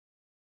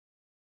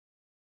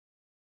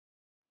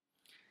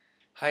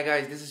Hi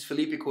guys, this is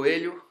Felipe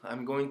Coelho.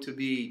 I'm going to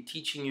be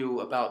teaching you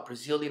about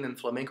Brazilian and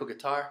Flamenco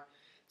guitar,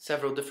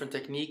 several different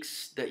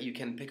techniques that you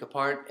can pick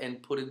apart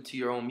and put into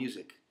your own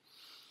music.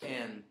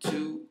 And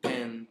 2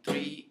 and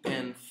 3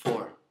 and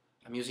 4.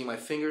 I'm using my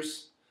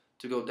fingers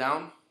to go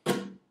down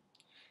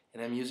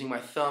and I'm using my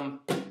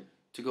thumb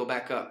to go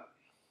back up.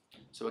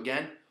 So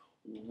again,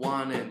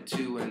 1 and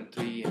 2 and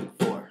 3 and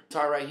 4.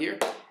 Guitar right here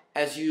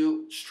as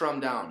you strum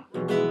down.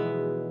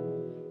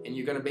 And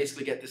you're going to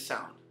basically get this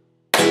sound.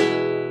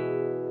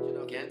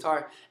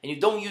 Guitar, and you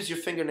don't use your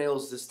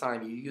fingernails this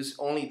time. You use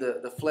only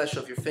the flesh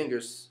of your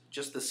fingers,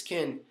 just the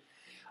skin.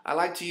 I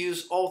like to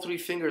use all three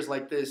fingers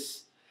like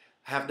this,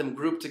 have them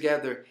grouped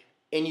together,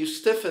 and you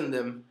stiffen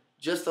them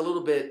just a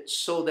little bit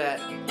so that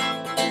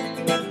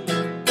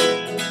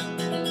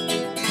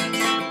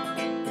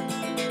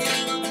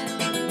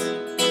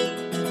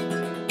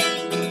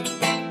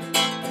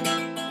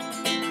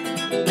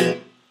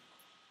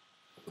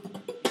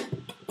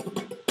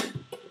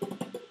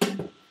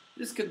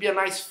this could be a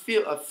nice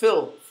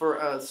fill for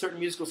a certain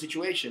musical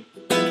situation.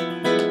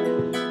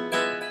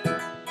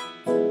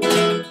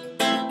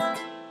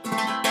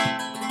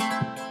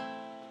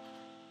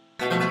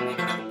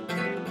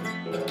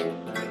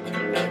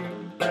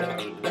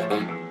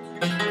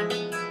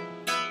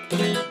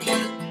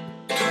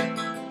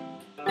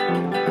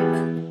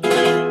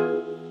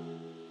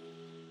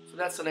 So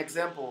that's an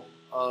example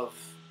of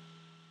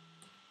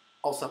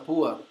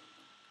alçapua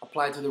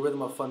applied to the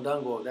rhythm of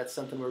fandango. That's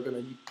something we're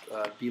going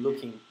to be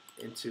looking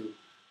into